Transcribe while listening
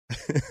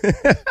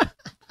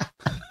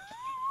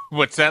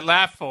What's that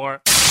laugh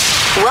for?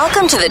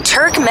 Welcome to the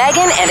Turk,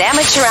 Megan, and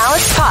Amateur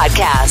Alex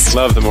podcast.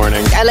 Love the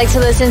morning. I like to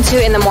listen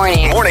to in the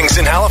morning. Mornings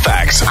in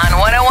Halifax. On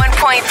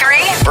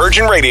 101.3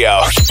 Virgin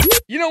Radio.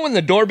 You know when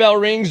the doorbell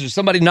rings or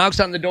somebody knocks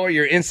on the door,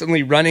 you're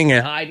instantly running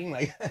and hiding,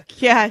 like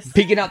Yes.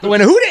 peeking out the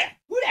window. Who dat?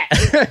 Who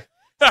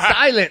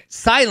dat?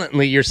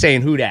 Silently, you're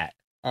saying who dat?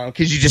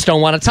 Because you just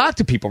don't want to talk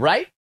to people,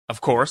 right?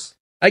 Of course.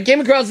 I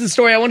came across this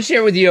story I want to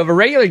share with you of a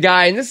regular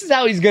guy, and this is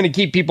how he's going to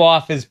keep people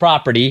off his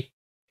property.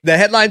 The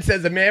headline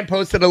says a man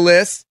posted a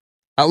list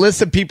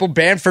of people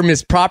banned from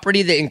his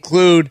property that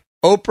include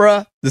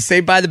Oprah, the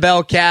Saved by the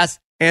Bell cast,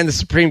 and the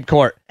Supreme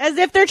Court. As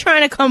if they're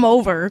trying to come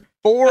over.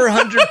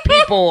 400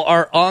 people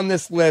are on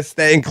this list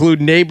that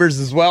include neighbors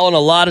as well, and a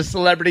lot of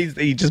celebrities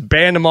that he just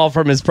banned them all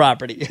from his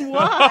property.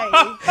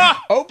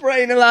 Why? Oprah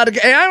ain't allowed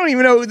to. And I don't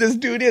even know who this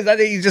dude is. I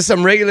think he's just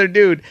some regular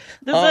dude.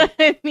 That's what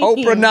I mean.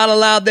 Oprah not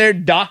allowed there.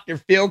 Dr.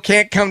 Phil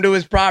can't come to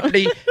his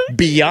property.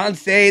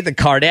 Beyonce, the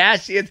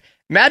Kardashians.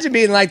 Imagine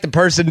being like the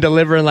person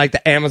delivering like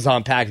the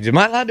Amazon package. Am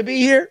I allowed to be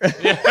here?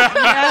 Yeah,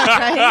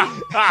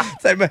 right?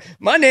 It's like,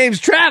 my name's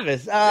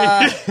Travis.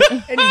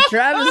 Any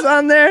Travis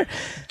on there?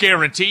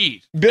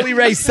 Guaranteed. Billy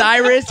Ray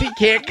Cyrus, he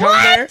can't come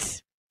there.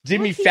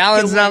 Jimmy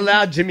Fallon's not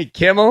allowed. Jimmy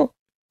Kimmel.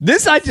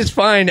 This I just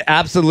find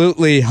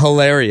absolutely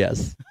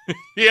hilarious.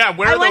 Yeah,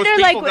 where I are those wonder,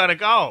 people like, gonna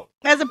go?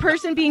 As a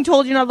person being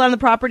told you're not allowed on the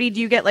property, do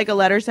you get like a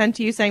letter sent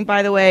to you saying,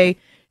 by the way,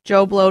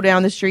 Joe Blow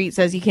down the street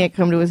says you can't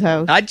come to his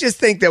house? I just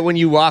think that when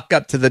you walk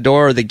up to the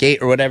door or the gate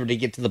or whatever to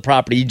get to the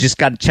property, you just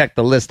got to check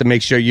the list to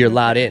make sure you're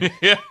allowed in.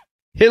 Yeah.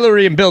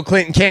 Hillary and Bill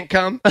Clinton can't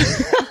come.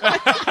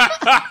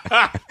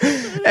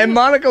 And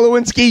Monica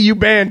Lewinsky, you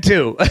banned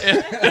too.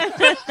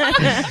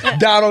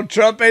 Donald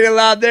Trump ain't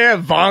allowed there.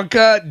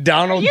 Ivanka,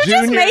 Donald You're Jr.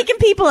 just making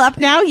people up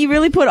now. You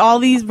really put all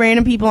these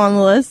random people on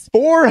the list.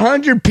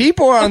 400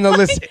 people are on the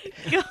list.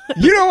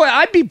 You know what?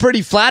 I'd be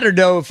pretty flattered,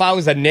 though, if I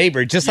was a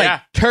neighbor. Just like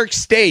Yeah. Turk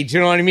Stage, you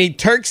know what I mean?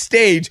 Turk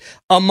Stage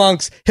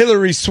amongst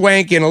Hillary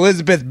Swank and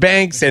Elizabeth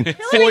Banks and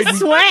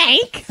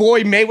Swank.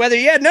 Floyd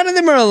Mayweather. Yeah, none of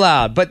them are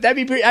allowed. But that'd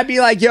be pretty, I'd be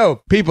like,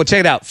 yo, people,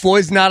 check it out.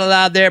 Floyd's not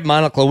allowed there.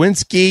 Monica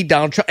Lewinsky,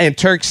 Donald Trump, and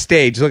Turk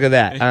Stage. Look at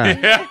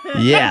that.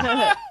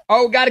 Yeah.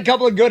 Oh, got a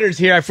couple of gooders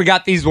here. I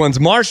forgot these ones.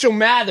 Marshall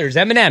Mathers,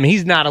 Eminem,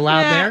 he's not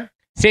allowed there.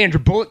 Sandra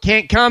Bullock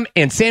can't come,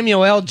 and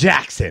Samuel L.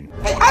 Jackson.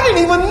 Hey, I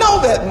didn't even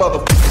know that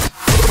motherfucker.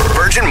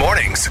 Virgin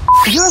Mornings.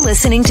 You're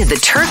listening to the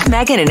Turk,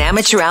 Megan, and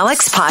Amateur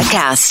Alex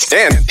podcast.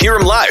 And hear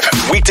him live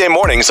weekday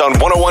mornings on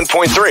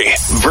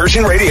 101.3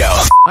 Virgin Radio.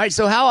 All right,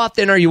 so how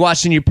often are you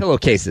washing your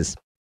pillowcases?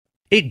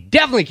 It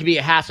definitely can be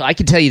a hassle. I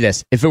can tell you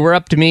this. If it were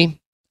up to me,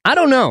 I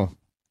don't know.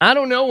 I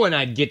don't know when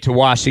I'd get to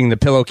washing the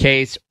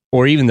pillowcase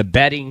or even the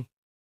bedding.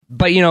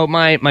 But, you know,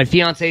 my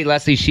fiance,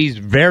 Leslie, she's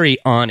very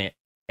on it.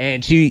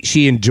 And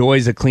she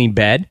enjoys a clean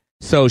bed.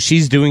 So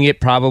she's doing it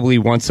probably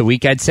once a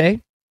week, I'd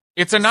say.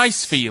 It's a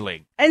nice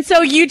feeling. And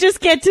so you just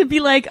get to be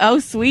like, oh,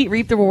 sweet,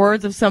 reap the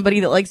rewards of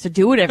somebody that likes to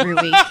do it every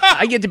week.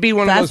 I get to be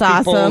one of those That's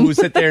people awesome. who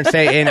sit there and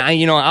say, and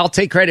I'll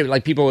take credit.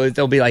 Like people,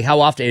 they'll be like,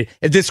 how often?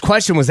 If this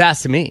question was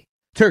asked to me,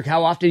 Turk,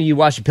 how often do you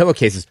wash your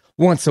pillowcases?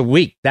 Once a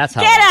week. That's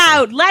how. Get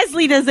out.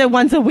 Leslie does it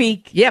once a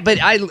week. Yeah, but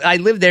I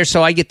live there,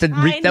 so I get to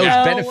reap those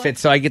know.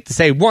 benefits. So I get to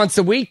say once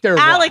a week. They're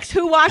Alex,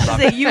 who washes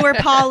it? You or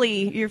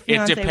Polly, your It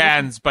fiance?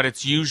 depends, but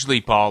it's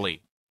usually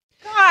Polly.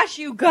 Gosh,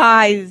 you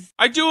guys.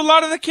 I do a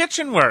lot of the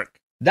kitchen work.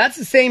 That's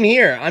the same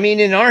here. I mean,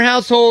 in our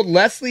household,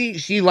 Leslie,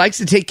 she likes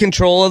to take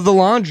control of the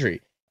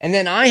laundry. And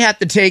then I have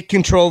to take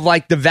control of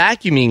like the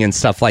vacuuming and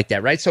stuff like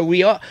that, right? So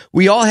we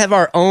all have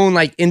our own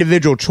like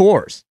individual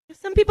chores.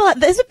 Some people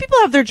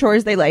have their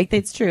chores they like.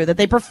 It's true that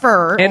they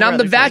prefer. And over I'm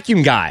the other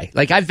vacuum guy.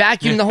 Like I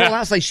vacuum the whole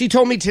house. Like she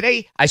told me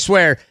today, I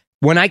swear,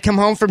 when I come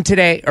home from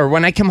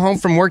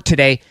work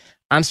today,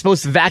 I'm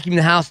supposed to vacuum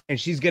the house, and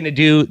she's going to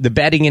do the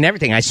bedding and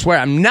everything. I swear,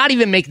 I'm not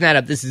even making that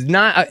up. This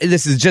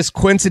is just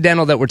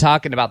coincidental that we're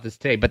talking about this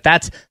today, but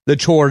that's the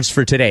chores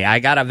for today. I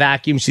got to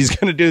vacuum. She's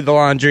going to do the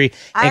laundry.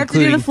 I have to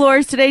do the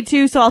floors today,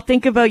 too, so I'll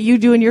think about you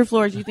doing your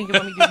floors. You think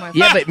about me doing my floors.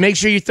 Yeah, but make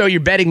sure you throw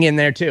your bedding in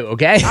there, too,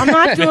 okay? I'm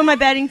not doing my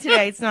bedding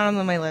today. It's not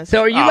on my list.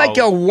 So are you like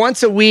a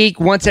once a week,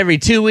 once every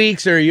 2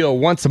 weeks, or are you a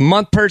once a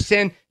month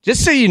person?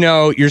 Just so you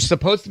know, you're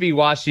supposed to be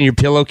washing your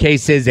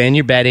pillowcases and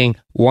your bedding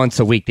once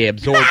a week. They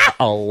absorb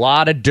a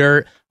lot of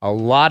dirt, a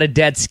lot of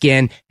dead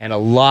skin, and a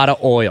lot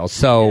of oil.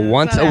 So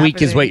once a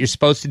week is what you're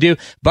supposed to do.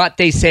 But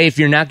they say if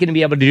you're not going to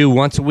be able to do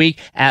once a week,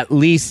 at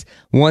least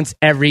once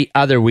every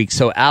other week.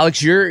 So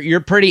Alex,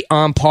 you're pretty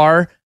on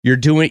par. You're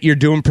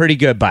doing pretty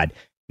good, bud.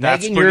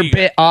 That's Megan, you're a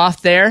bit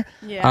off there.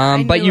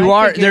 Yeah, but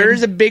there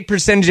is a big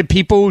percentage of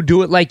people who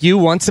do it like you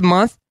once a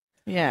month.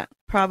 Yeah,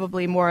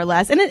 probably more or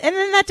less. And then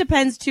that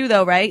depends too,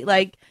 though, right?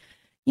 Like,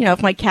 you know,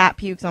 if my cat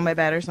pukes on my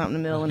bed or something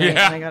in the middle of the night,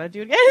 then I gotta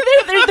do it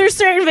again. There's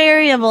certain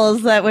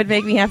variables that would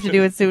make me have to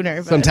do it sooner.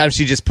 But. Sometimes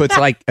she just puts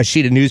like a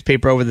sheet of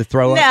newspaper over the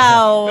throw up.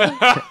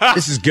 No.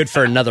 This is good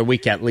for another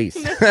week at least.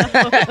 Or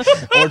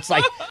it's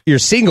like you're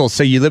single,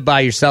 so you live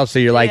by yourself, so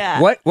you're like,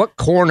 what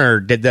corner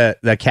did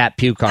the cat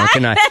puke on?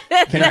 Can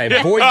I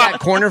avoid that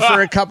corner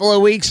for a couple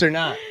of weeks or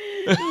not?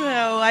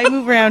 No, I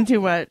move around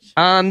too much.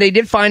 They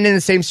did find in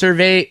the same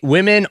survey,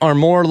 women are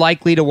more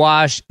likely to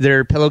wash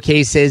their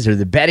pillowcases or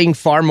the bedding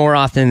far more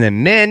often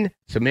than men.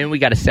 So men, we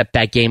got to step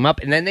that game up.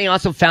 And then they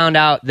also found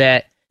out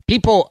that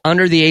people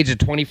under the age of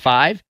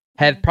 25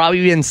 have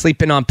probably been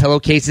sleeping on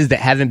pillowcases that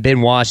haven't been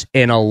washed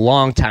in a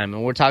long time.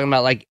 And we're talking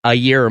about like a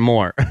year or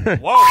more.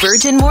 Whoa.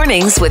 Virgin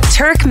Mornings with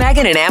Turk,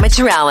 Megan, and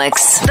Amateur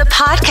Alex. The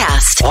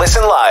podcast.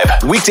 Listen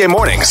live weekday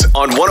mornings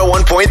on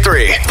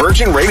 101.3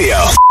 Virgin Radio.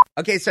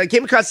 Okay, so I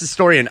came across this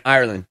story in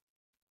Ireland.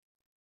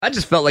 I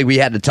just felt like we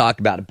had to talk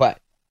about it, but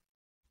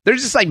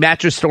there's this like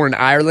mattress store in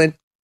Ireland.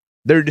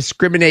 They're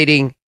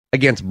discriminating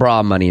against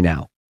bra money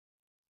now.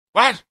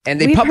 What?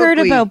 And they We've heard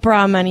publicly, about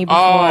bra money before.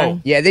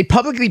 Oh. yeah, they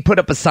publicly put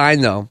up a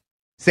sign though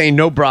saying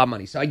no bra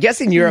money. So I guess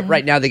in Europe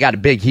right now they got a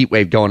big heat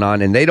wave going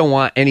on and they don't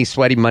want any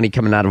sweaty money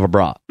coming out of a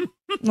bra.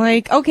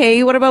 Like,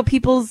 okay, what about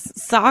people's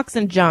socks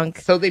and junk?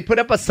 So they put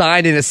up a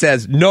sign and it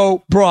says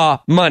no bra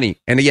money.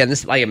 And again, this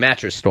is like a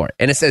mattress store.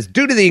 And it says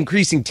due to the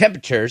increasing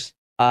temperatures,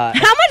 How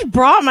much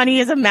bra money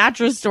is a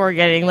mattress store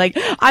getting? Like,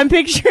 I'm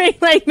picturing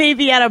like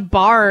maybe at a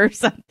bar or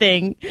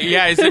something.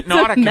 Yeah, is it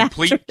not a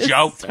complete mattress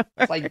joke? store.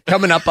 it's like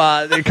coming up,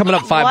 they're coming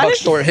up $5 What?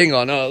 store. Hang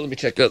on, let me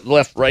check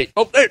left, right.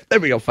 Oh, there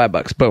we go,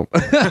 $5. Boom.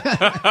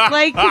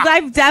 Like, because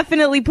I've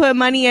definitely put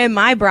money in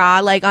my bra,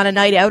 like on a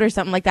night out or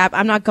something like that.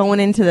 I'm not going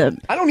into the.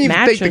 I don't even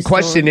think the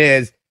question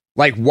is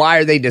like why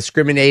are they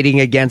discriminating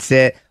against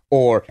it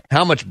or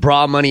how much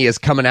bra money is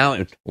coming out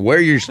and where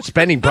you're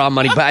spending bra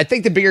money. But I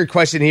think the bigger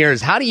question here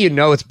is how do you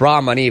know it's bra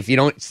money if you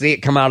don't see it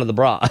come out of the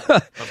bra?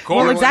 Of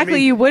course. Well,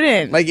 exactly, you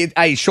wouldn't. Like,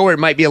 sure, it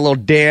might be a little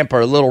damp or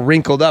a little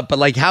wrinkled up, but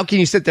like, how can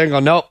you sit there and go,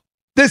 nope,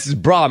 this is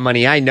bra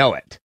money, I know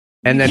it,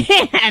 and then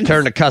Can't.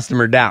 turn the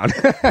customer down?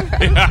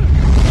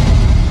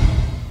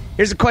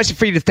 Here's a question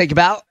for you to think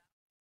about: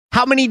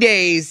 how many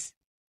days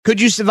could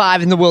you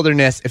survive in the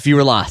wilderness if you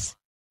were lost?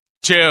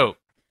 2.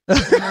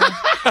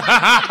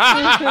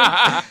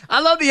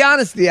 I love the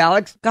honesty,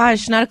 Alex.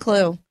 Gosh, not a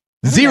clue.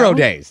 0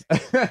 days.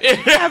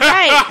 Yeah,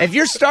 right. If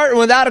you're starting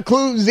without a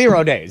clue,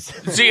 0 days.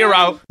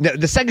 0.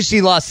 The second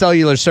she lost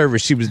cellular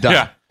service, she was done.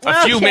 Yeah.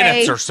 A few Okay.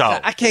 minutes or so.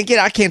 I can't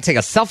take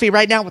a selfie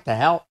right now. What the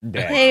hell?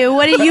 Hey,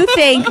 what do you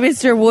think,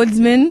 Mr.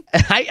 Woodsman?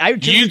 I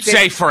truly You'd think-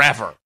 say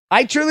forever.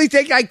 I truly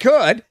think I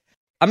could.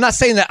 I'm not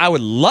saying that I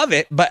would love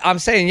it, but I'm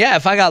saying, yeah,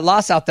 if I got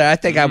lost out there, I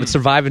think I would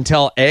survive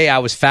until A, I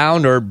was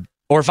found, or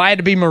if I had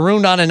to be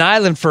marooned on an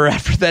island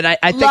forever, then I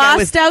think I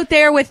was. Lost out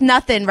there with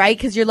nothing, right?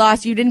 Because you're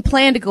lost. You didn't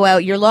plan to go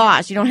out. You're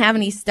lost. You don't have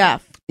any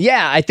stuff.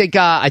 Yeah, I think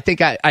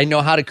I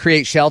know how to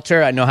create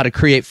shelter. I know how to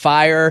create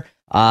fire.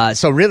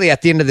 So really,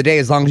 at the end of the day,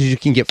 as long as you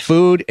can get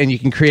food and you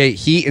can create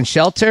heat and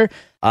shelter,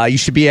 you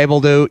should be able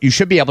to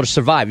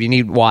survive. You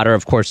need water,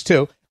 of course,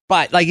 too.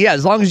 But like, yeah,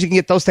 as long as you can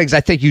get those things,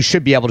 I think you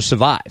should be able to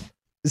survive.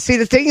 See,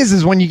 the thing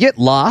is when you get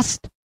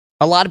lost,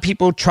 a lot of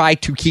people try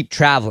to keep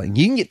traveling.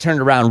 You can get turned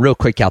around real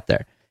quick out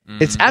there.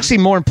 It's actually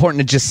more important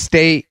to just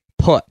stay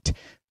put.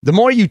 The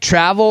more you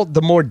travel,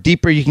 the more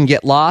deeper you can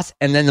get lost,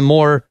 and then the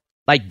more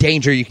like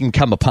danger you can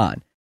come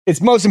upon.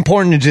 It's most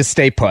important to just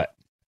stay put.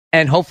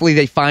 And hopefully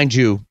they find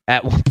you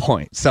at one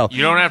point. So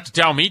You don't have to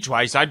tell me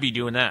twice. I'd be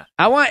doing that.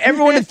 I want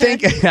everyone to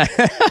think.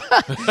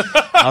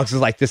 Alex is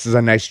like, this is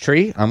a nice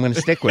tree. I'm going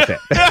to stick with it.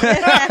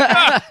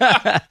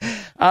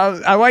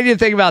 I want you to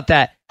think about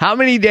that. How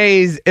many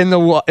days in the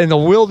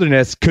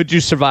wilderness could you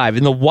survive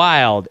in the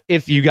wild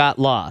if you got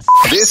lost?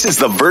 This is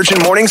the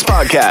Virgin Mornings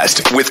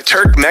Podcast with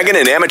Turk, Megan,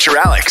 and Amateur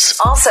Alex.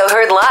 Also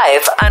heard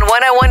live on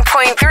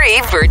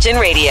 101.3 Virgin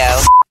Radio.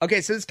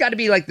 Okay, so it's got to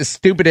be like the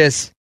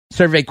stupidest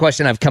survey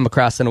question I've come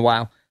across in a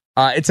while.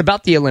 It's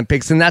about the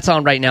Olympics, and that's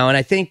on right now. And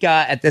I think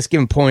at this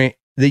given point,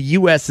 the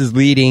U.S. is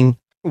leading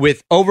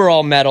with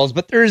overall medals,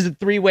 but there is a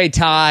three-way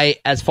tie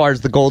as far as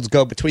the golds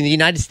go between the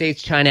United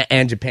States, China,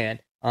 and Japan.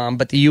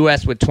 But the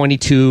U.S. with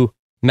 22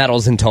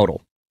 medals in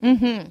total.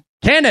 Mm-hmm.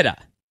 Canada,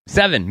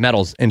 7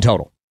 medals in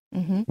total.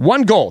 Mm-hmm.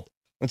 1 gold.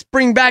 Let's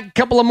bring back a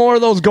couple of more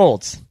of those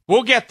golds.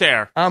 We'll get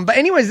there. But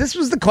anyways, this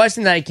was the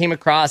question that I came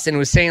across and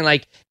was saying,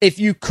 like, if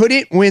you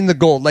couldn't win the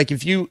gold, like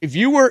if you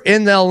were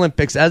in the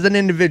Olympics as an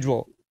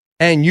individual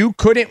and you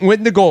couldn't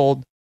win the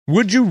gold,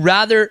 would you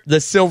rather the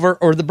silver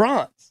or the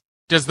bronze?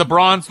 Does the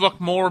bronze look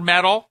more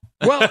metal?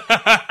 Well,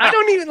 I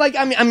don't even like.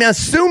 I'm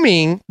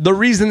assuming the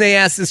reason they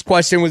asked this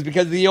question was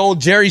because of the old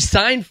Jerry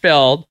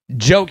Seinfeld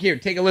joke. Here,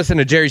 take a listen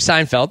to Jerry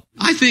Seinfeld.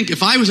 I think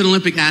if I was an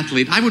Olympic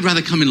athlete, I would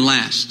rather come in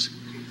last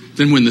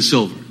than win the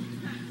silver.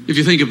 If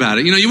you think about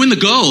it, you win the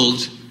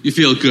gold, you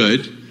feel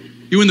good.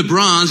 You win the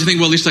bronze, you think,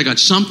 well, at least I got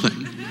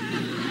something.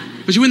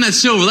 But you win that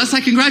silver, that's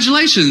like,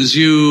 congratulations,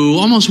 you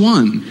almost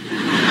won.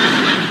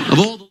 Of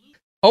all the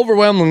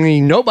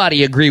Overwhelmingly,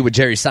 nobody agreed with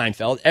Jerry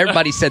Seinfeld.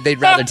 Everybody said they'd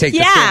rather take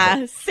the silver.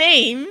 Yeah,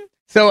 same.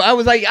 So I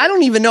was like, I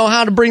don't even know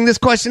how to bring this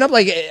question up.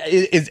 Like,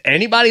 is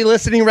anybody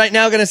listening right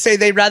now going to say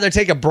they'd rather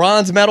take a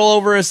bronze medal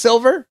over a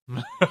silver?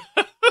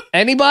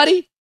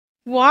 Anybody?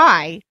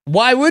 Why?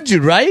 Why would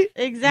you, right?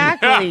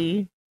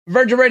 Exactly.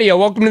 Virgin Radio,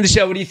 welcome to the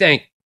show. What do you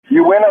think?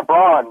 You win a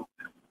bronze,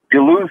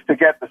 you lose to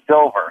get the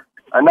silver.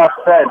 Enough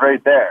said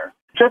right there.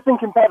 just in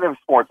competitive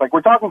sports. Like,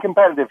 we're talking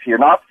competitive here,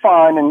 not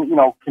fun. And,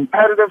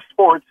 competitive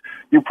sports,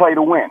 you play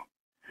to win.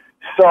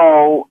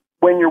 So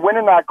when you're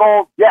winning that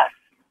gold, yes.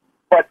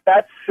 But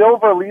that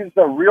silver leaves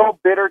a real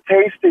bitter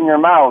taste in your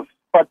mouth.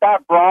 But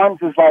that bronze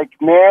is like,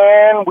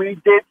 man, we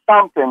did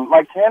something.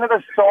 Like,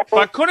 Canada's so...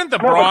 But couldn't the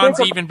bronze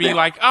even be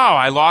like, oh,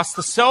 I lost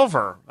the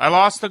silver. I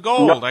lost the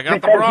gold. I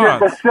got the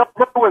bronze. The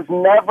silver was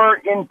never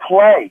in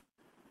play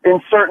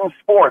in certain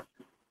sports.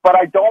 But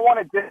I don't want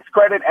to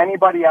discredit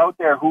anybody out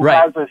there who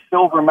has a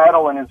silver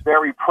medal and is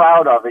very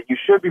proud of it. You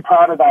should be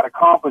proud of that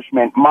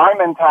accomplishment. My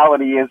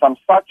mentality is I'm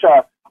such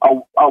a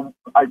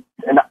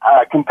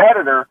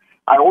competitor.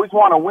 I always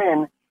want to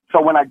win.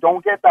 So when I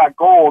don't get that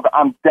gold,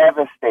 I'm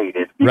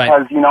devastated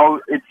because,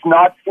 it's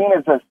not seen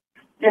as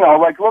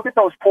like, look at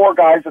those poor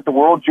guys at the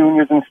World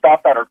Juniors and stuff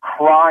that are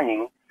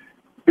crying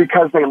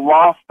because they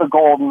lost the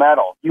gold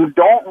medal. You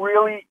don't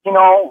really,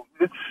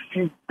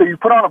 you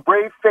put on a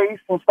brave face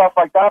and stuff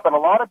like that, but a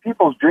lot of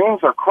people's dreams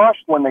are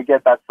crushed when they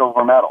get that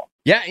silver medal.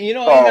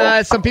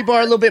 Yeah, some people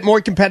are a little bit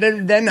more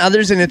competitive than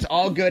others, and it's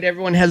all good.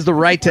 Everyone has the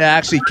right to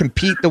actually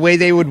compete the way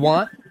they would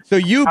want. So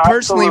you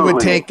personally would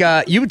take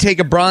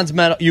a bronze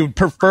medal. You would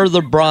prefer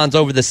the bronze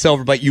over the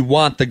silver, but you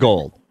want the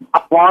gold.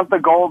 I want the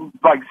gold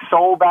like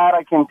so bad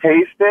I can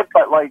taste it,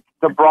 but like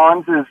the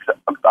bronze is.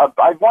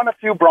 I've won a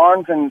few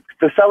bronze, and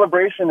the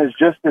celebration is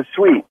just as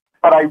sweet.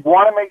 But I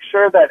want to make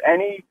sure that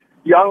any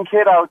young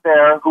kid out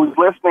there who's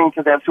listening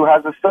to this who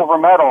has a silver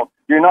medal,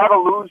 you're not a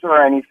loser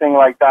or anything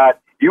like that.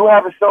 You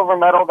have a silver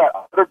medal that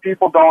other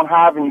people don't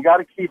have, and you got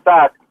to keep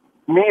that.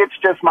 Me, it's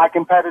just my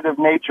competitive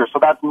nature, so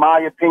that's my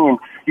opinion.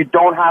 You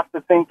don't have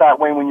to think that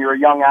way when you're a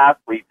young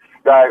athlete.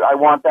 I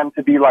want them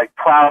to be like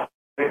proud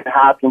and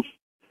happy and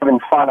having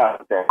fun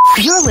out there.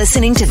 You're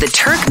listening to the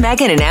Turk,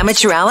 Megan, and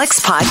Amateur Alex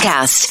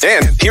podcast.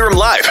 And hear him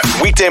live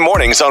weekday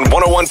mornings on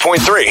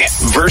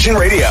 101.3 Virgin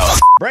Radio.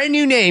 Brand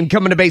new name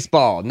coming to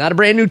baseball. Not a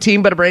brand new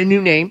team, but a brand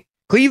new name.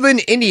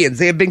 Cleveland Indians.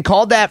 They have been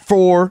called that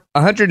for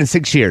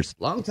 106 years.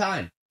 Long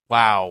time.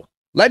 Wow.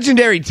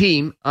 Legendary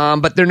team,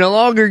 but they're no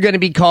longer going to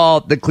be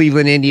called the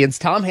Cleveland Indians.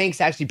 Tom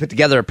Hanks actually put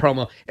together a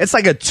promo. It's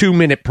like a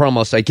 2-minute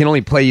promo, so I can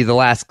only play you the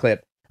last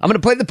clip. I'm going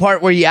to play the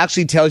part where he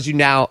actually tells you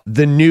now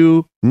the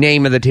new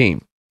name of the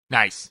team.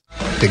 Nice.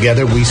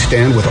 Together we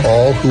stand with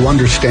all who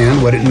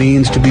understand what it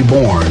means to be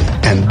born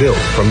and built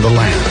from the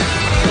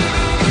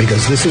land.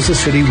 Because this is the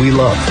city we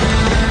love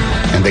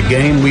and the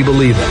game we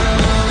believe in.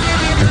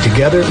 And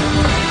together,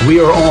 we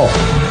are all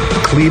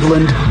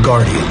Cleveland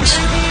Guardians.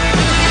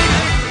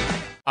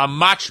 A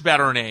much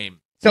better name.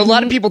 So a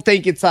lot of people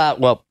think it's,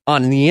 on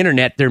the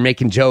internet, they're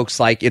making jokes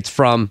like it's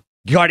from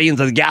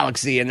Guardians of the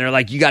Galaxy, and they're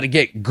like, you got to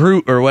get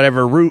Groot or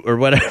whatever, Root or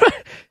whatever.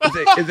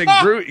 is it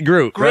Groot?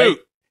 Groot, right?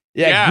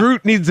 Yeah,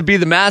 Groot needs to be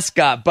the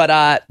mascot,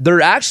 but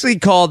they're actually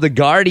called the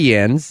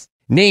Guardians,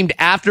 named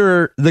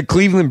after the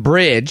Cleveland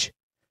Bridge.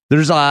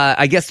 There's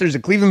I guess there's a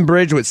Cleveland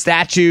Bridge with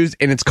statues,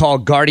 and it's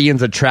called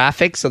Guardians of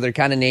Traffic, so they're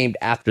kind of named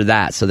after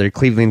that. So they're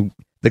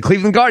the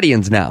Cleveland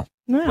Guardians now.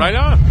 Yeah. Right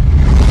on.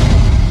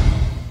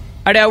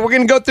 All right, we're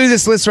going to go through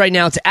this list right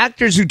now. It's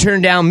actors who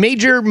turned down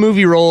major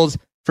movie roles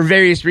for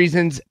various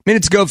reasons.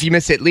 Minutes ago, if you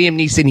missed it, Liam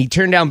Neeson, he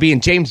turned down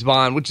being James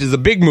Bond, which is a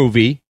big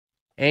movie,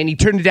 and he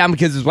turned it down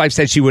because his wife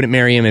said she wouldn't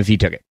marry him if he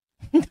took it.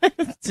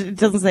 It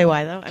doesn't say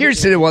why, though.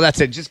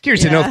 That's it. Just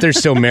curious to know if they're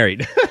still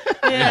married.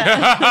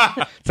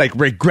 It's like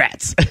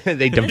regrets.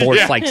 They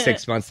divorced like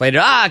 6 months later.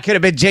 It could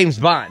have been James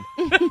Bond.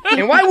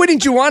 And why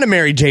wouldn't you want to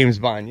marry James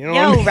Bond? You know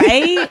what I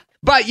mean? Right?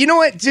 But you know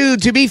what,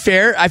 to be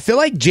fair, I feel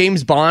like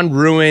James Bond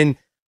ruined,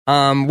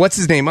 what's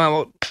his name?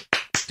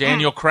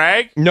 Daniel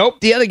Craig? Nope,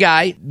 the other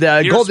guy.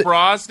 Pierce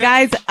Brosnan?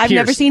 Guys, I've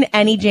never seen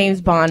any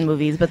James Bond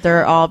movies, but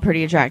they're all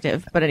pretty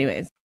attractive. But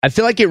anyways. I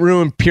feel like it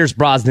ruined Pierce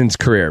Brosnan's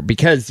career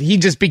because he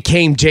just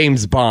became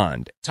James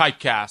Bond.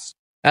 Typecast.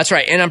 That's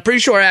right. And I'm pretty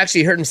sure I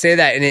actually heard him say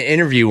that in an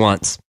interview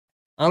once.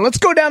 Let's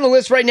go down the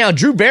list right now.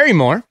 Drew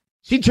Barrymore.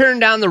 She turned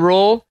down the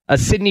role of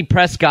Sidney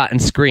Prescott in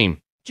Scream.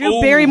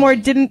 Drew Barrymore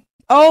didn't...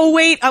 Oh,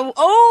 wait.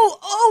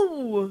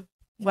 Oh.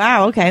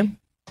 Wow, okay.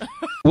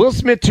 Will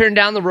Smith turned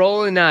down the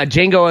role in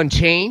Django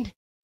Unchained.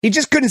 He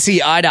just couldn't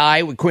see eye to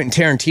eye with Quentin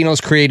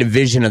Tarantino's creative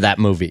vision of that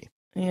movie.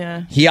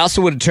 Yeah. He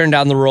also would have turned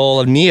down the role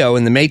of Neo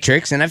in The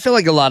Matrix, and I feel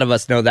like a lot of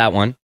us know that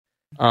one.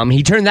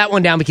 He turned that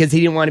one down because he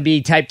didn't want to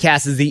be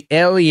typecast as the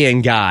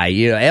alien guy,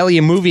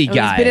 alien movie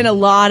guy. He's been in a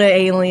lot of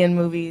alien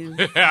movies.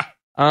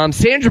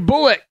 Sandra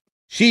Bullock,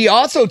 she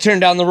also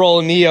turned down the role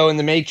of Neo in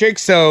The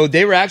Matrix, so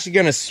they were actually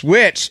going to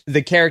switch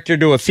the character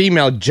to a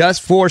female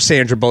just for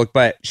Sandra Bullock,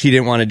 but she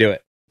didn't want to do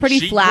it. Pretty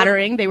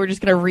flattering. They were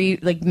just going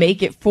to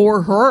make it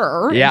for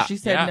her. Yeah. And she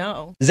said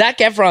no. Zac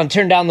Efron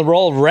turned down the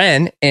role of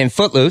Ren in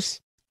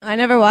Footloose. I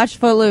never watched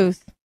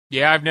Footloose.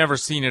 Yeah, I've never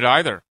seen it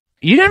either.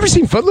 You never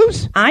seen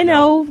Footloose? I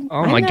know.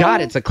 Oh my God,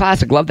 it's a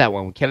classic. Love that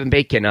one with Kevin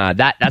Bacon.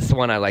 That's the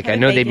one I like.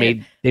 Kevin I know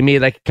Bacon. they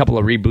made like a couple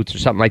of reboots or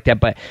something like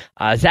that, but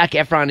Zac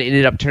Efron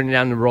ended up turning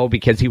down the role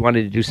because he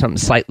wanted to do something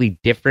slightly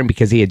different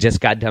because he had just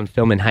got done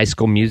filming High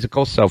School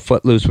Musical, so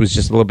Footloose was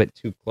just a little bit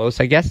too close,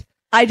 I guess.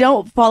 I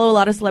don't follow a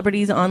lot of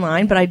celebrities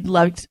online, but I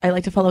like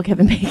to follow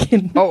Kevin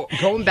Bacon. Oh,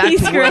 going back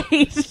He's to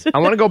great. I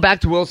want to go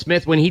back to Will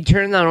Smith. When he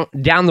turned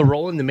down the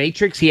role in The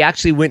Matrix, he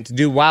actually went to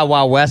do Wild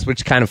Wild West,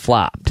 which kind of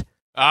flopped.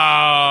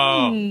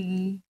 Oh.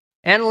 And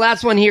the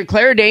last one here,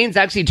 Claire Danes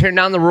actually turned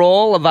down the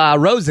role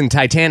of Rose in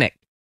Titanic.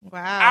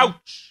 Wow.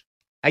 Ouch.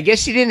 I guess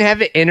she didn't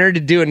have it in her to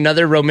do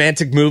another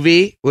romantic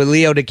movie with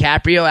Leo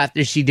DiCaprio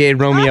after she did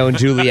Romeo and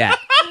Juliet.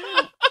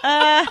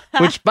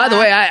 Which, by the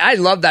way, I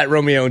love that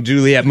Romeo and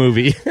Juliet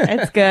movie.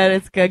 It's good.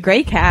 It's good.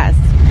 Great cast.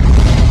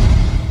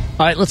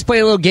 All right, let's play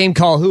a little game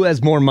called Who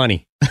Has More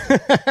Money?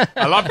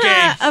 I love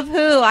games. Of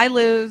who? I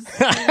lose.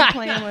 Who am I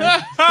playing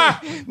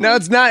with? No,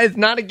 it's not. It's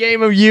not a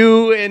game of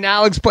you and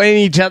Alex playing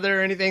each other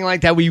or anything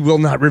like that. We will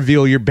not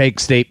reveal your bank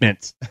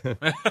statements.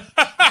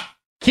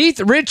 Keith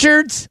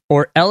Richards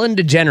or Ellen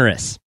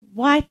DeGeneres?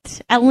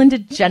 What? Ellen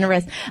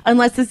DeGeneres.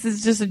 Unless this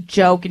is just a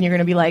joke and you're going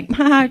to be like,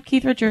 haha,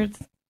 Keith Richards.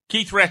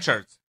 Keith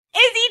Richards.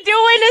 Is he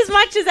doing as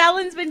much as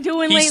Ellen's been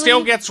doing lately? He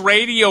still gets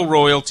radio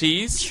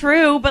royalties.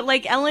 True, but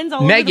like Ellen's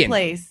all over the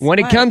place. When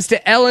it comes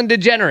to Ellen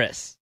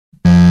DeGeneres,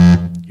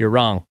 you're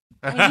wrong.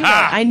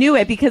 I knew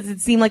it because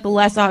it seemed like the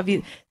less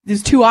obvious. It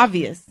was too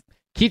obvious.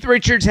 Keith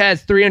Richards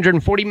has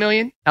 $340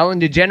 million. Ellen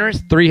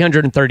DeGeneres,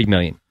 $330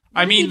 million.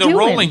 I mean, the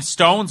Rolling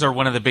Stones are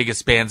one of the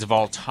biggest bands of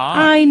all time.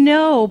 I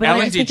know, but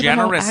Ellen I think about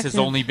how DeGeneres has active-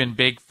 only been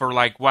big for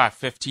like, what,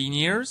 15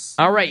 years?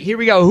 All right, here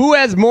we go. Who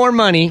has more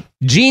money,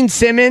 Gene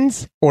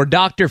Simmons or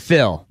Dr.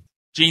 Phil?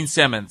 Gene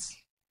Simmons.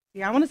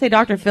 Yeah, I want to say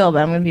Dr. Phil,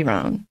 but I'm going to be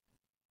wrong.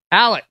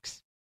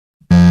 Alex.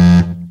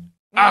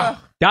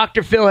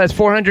 Dr. Phil has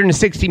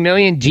 $460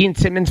 million. Gene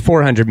Simmons,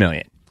 $400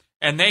 million.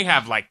 And they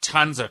have like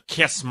tons of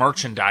Kiss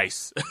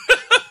merchandise.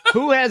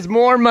 Who has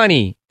more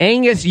money,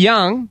 Angus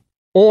Young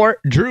or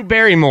Drew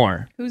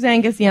Barrymore? Who's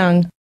Angus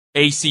Young?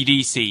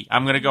 AC/DC.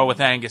 I'm going to go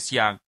with Angus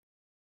Young.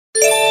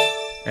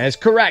 That's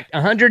correct.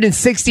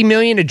 $160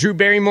 million to Drew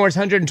Barrymore's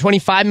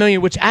 $125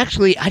 million, which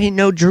actually, I didn't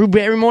know Drew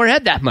Barrymore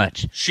had that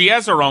much. She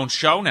has her own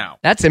show now.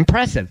 That's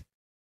impressive.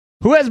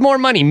 Who has more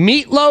money,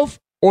 Meatloaf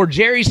or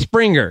Jerry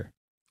Springer?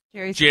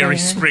 Jerry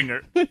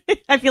Springer.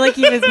 I feel like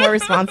he was more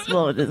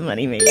responsible with his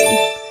money, maybe.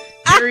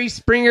 Jerry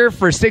Springer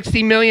for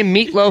 $60 million.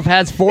 Meatloaf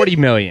has $40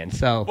 million.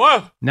 So,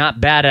 Whoa.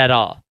 Not bad at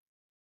all.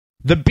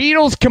 The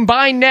Beatles'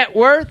 combined net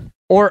worth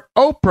or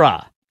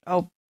Oprah?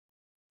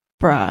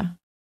 Oprah.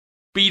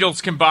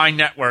 Beatles combined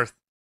net worth.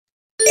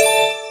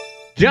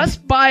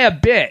 Just by a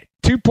bit.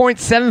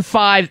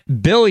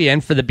 $2.75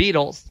 billion for the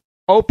Beatles.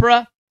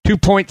 Oprah,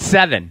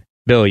 $2.7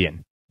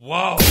 billion.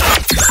 Whoa.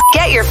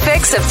 Get your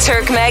fix of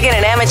Turk, Megan,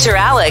 and Amateur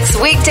Alex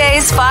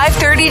weekdays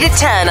 5:30 to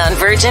 10 on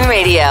Virgin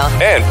Radio.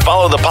 And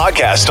follow the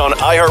podcast on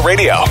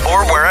iHeartRadio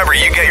or wherever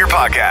you get your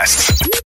podcasts.